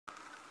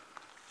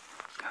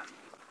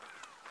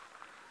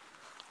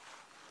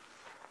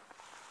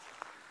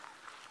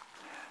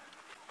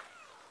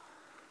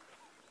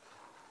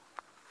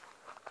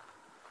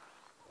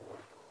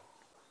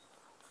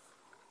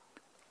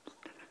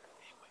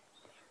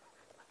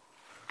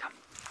Come.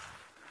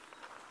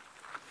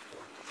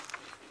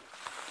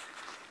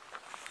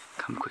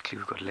 Come quickly,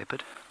 we've got a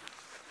leopard.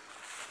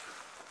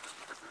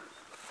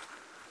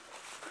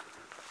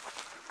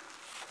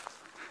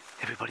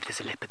 Everybody, there's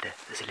a leopard there.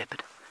 There's a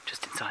leopard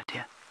just inside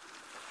here.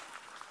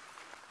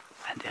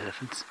 And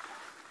elephants.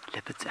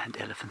 Leopards and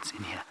elephants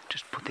in here.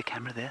 Just put the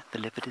camera there. The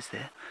leopard is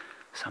there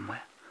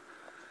somewhere.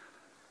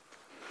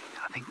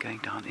 I think going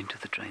down into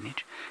the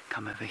drainage.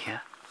 Come over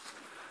here.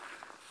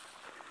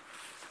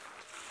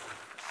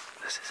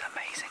 This is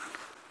amazing.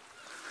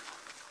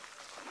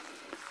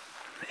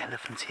 The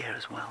elephants here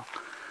as well.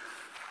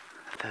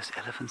 If those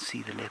elephants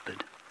see the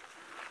leopard.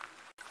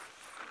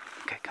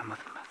 Okay, come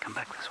with them. Come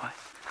back this way.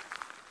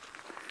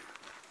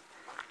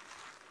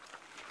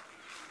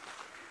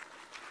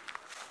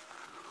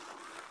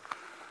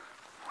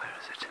 Where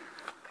is it?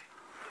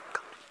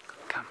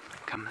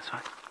 Come this way.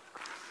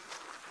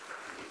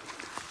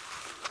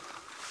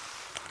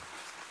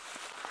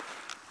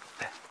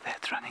 There,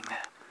 it's running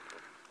there.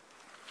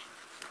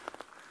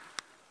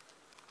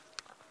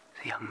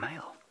 It's a young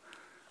male.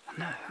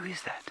 No, who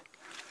is that?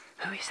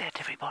 Who is that,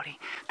 everybody?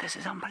 This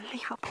is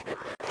unbelievable.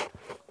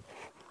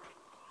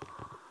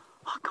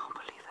 I can't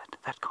believe that.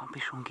 That can't be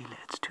Shongile.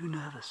 It's too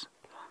nervous.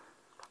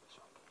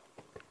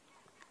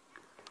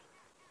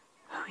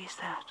 Who is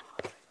that?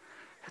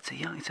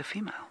 It's a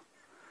female.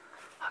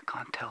 I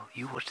can't tell.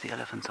 You watch the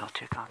elephants, I'll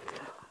check out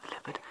the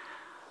leopard.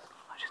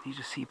 I just need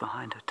to see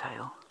behind her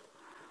tail.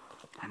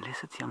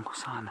 Unless it's young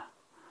Hosana.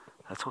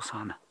 That's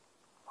Hosana.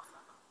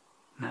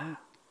 No?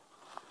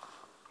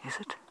 Is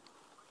it?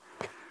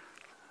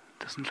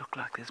 Doesn't look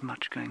like there's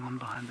much going on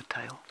behind the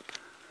tail.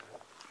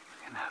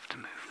 We're going to have to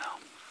move now.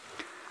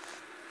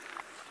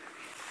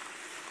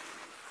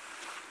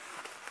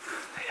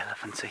 The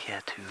elephants are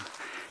here too.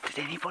 Did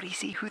anybody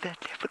see who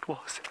that leopard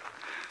was?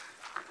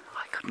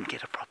 I couldn't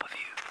get a proper view.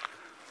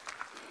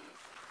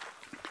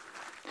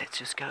 Let's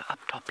just go up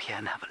top here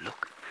and have a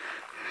look.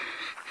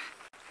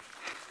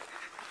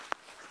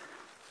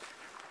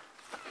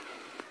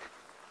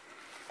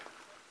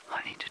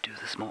 I need to do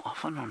this more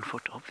often on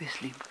foot.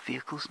 Obviously,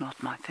 vehicle's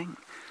not my thing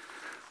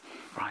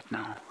right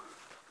now.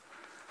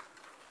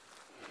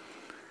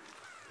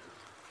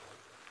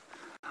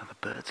 Now the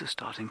birds are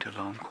starting to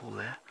alarm call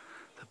there.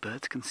 The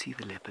birds can see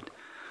the leopard.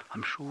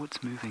 I'm sure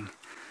it's moving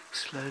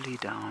slowly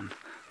down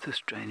this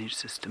drainage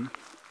system.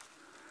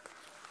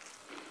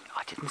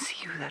 I didn't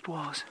see who that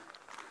was.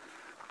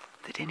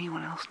 Did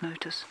anyone else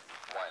notice?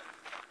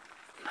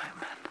 No,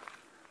 man.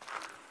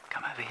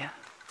 Come over here.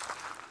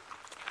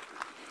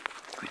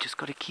 We just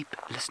got to keep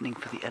listening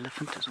for the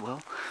elephant as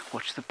well.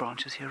 Watch the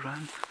branches here,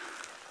 Rowan.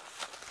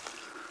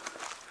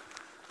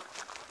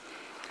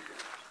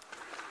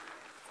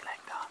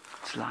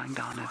 It's lying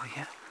down over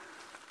here.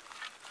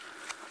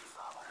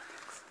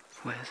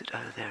 Where is it? Oh,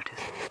 there it is.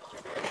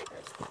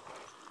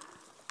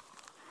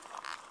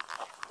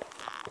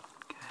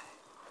 Okay.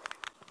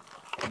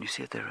 Can you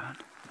see it there, Rowan?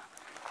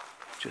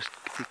 Just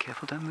be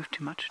careful. Don't move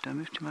too much. Don't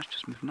move too much.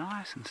 Just move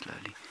nice and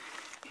slowly.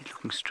 He's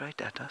looking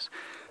straight at us.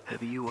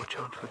 Herbie, you watch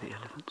out for the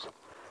elephants.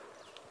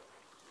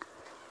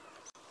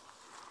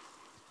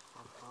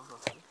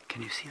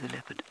 Can you see the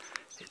leopard?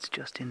 It's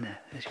just in there.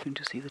 As you can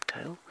just see the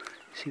tail.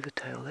 See the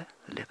tail there?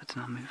 The leopard's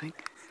now moving.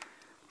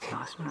 It's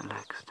nice and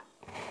relaxed.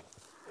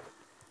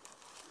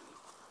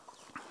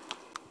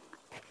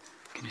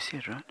 Can you see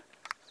it, right?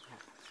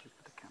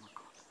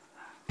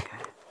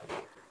 Okay.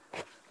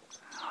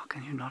 How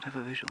can you not have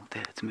a visual?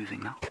 There, it's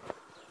moving now.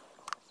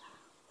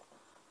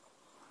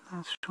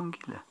 That's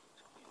Shongile.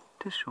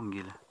 It is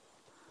Shongile.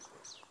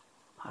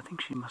 I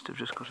think she must have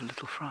just got a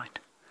little fright.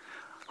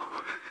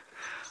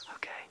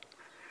 Okay.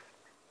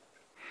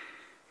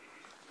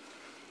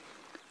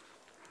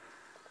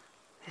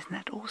 Isn't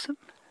that awesome?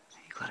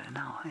 You got it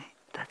now, hey?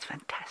 That's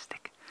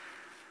fantastic.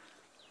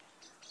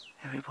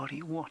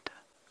 Everybody, what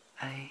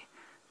a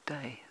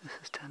day this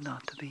has turned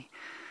out to be.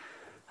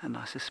 And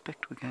I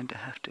suspect we're going to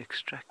have to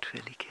extract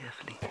fairly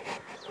carefully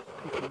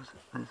because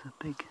there's a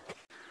big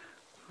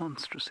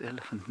monstrous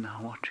elephant now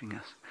watching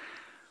us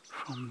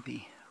from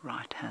the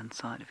right hand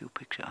side of your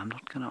picture. I'm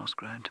not going to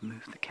ask Rowan to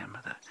move the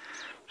camera though.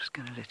 I'm just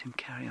going to let him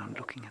carry on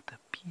looking at the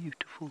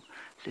beautiful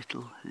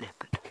little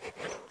leopard.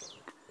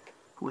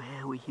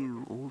 Where were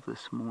you all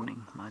this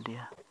morning, my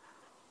dear?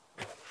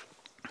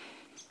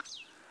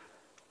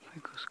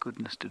 Because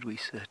goodness did we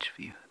search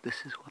for you.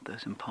 This is what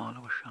those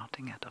impala were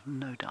shouting at, I've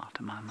no doubt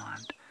in my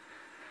mind.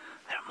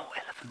 There are more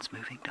elephants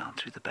moving down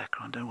through the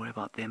background. Don't worry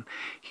about them.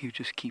 You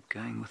just keep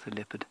going with the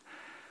leopard.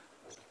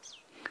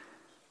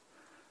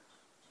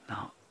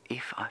 Now,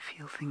 if I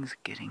feel things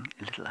getting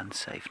a little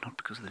unsafe, not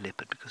because of the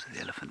leopard, because of the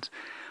elephants,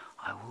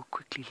 I will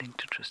quickly link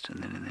to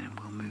Tristan and then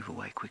we'll move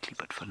away quickly.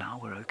 But for now,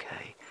 we're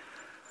okay.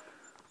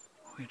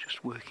 We're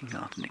just working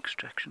out an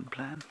extraction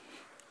plan,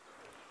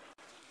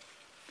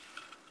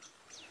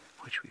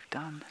 which we've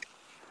done.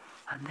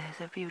 And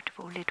there's a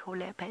beautiful little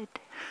leopard.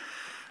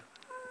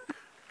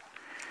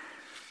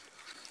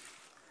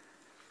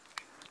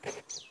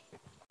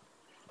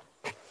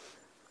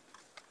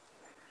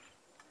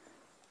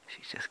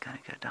 She's just going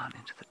to go down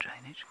into the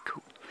drainage.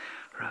 Cool.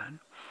 Rowan,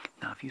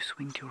 now if you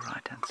swing to your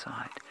right hand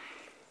side,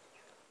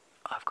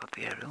 I've got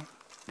the aerial.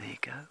 There you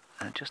go.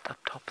 And just up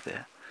top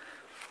there,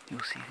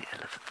 you'll see the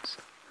elephants.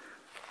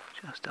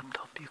 Just up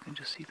top you can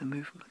just see the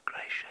movement, the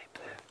grey shape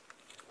there.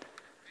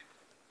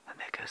 And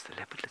there goes the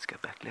leopard. Let's go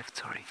back left,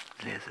 sorry.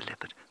 There's the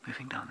leopard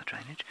moving down the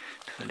drainage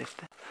to the left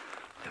there.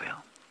 There we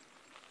are.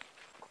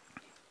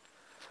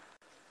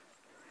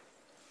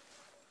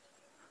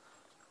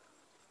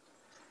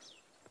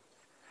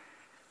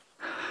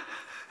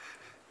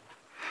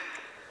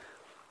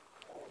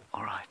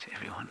 Alright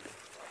everyone.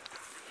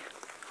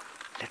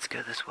 Let's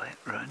go this way,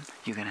 Rowan.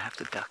 You're going to have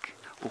to duck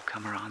or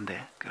come around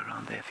there. Go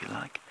around there if you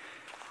like.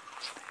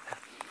 Stay there.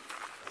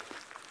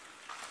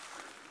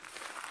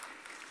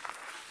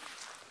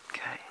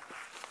 Okay.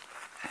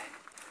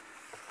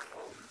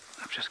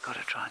 I've just got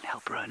to try and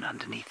help Rowan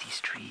underneath these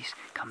trees.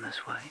 Come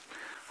this way.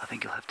 I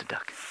think you'll have to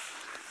duck.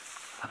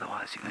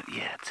 Otherwise you're going to...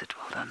 Yeah, that's it.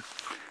 Well done.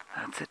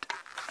 That's it.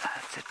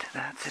 That's it.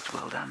 That's it.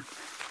 Well done.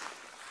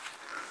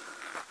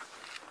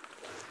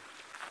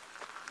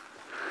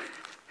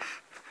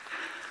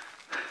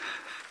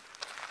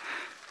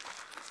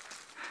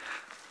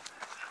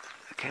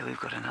 Okay, we've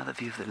got another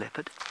view of the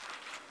leopard.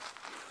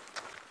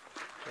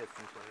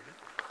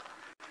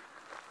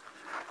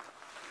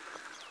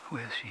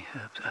 Where's she?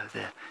 Herbs. Oh,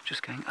 there.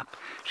 Just going up.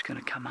 She's going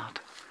to come out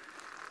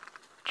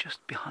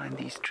just behind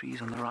these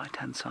trees on the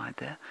right-hand side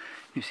there.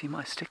 You see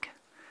my stick?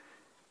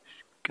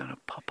 She's going to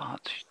pop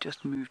out. She's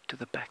just moved to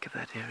the back of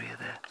that area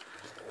there.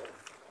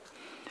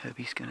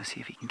 Herbie's going to see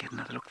if he can get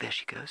another look. There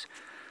she goes.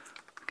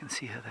 I can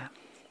see her there.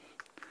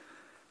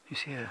 You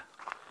see her?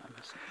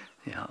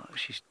 Yeah,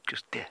 she's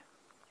just there.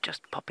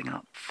 Just popping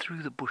out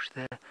through the bush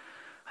there,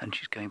 and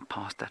she's going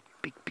past that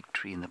big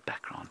tree in the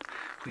background.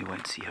 We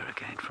won't see her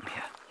again from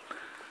here.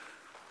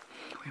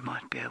 We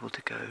might be able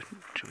to go...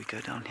 Should we go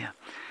down here?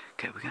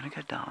 Okay, we're going to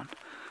go down.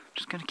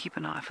 Just going to keep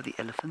an eye for the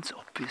elephants,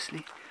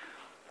 obviously.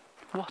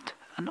 What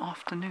an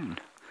afternoon.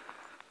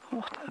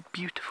 What a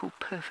beautiful,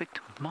 perfect,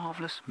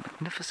 marvellous,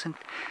 magnificent,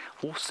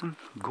 awesome,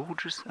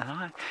 gorgeous,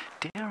 and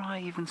dare I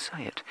even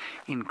say it,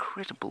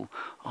 incredible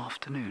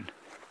afternoon.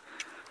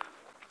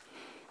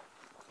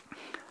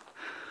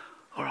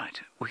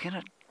 Alright, we're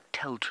going to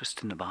tell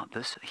Tristan about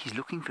this. He's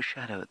looking for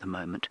Shadow at the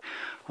moment.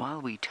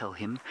 While we tell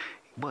him,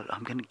 well,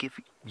 I'm going to give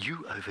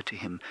you over to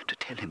him to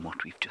tell him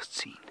what we've just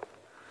seen.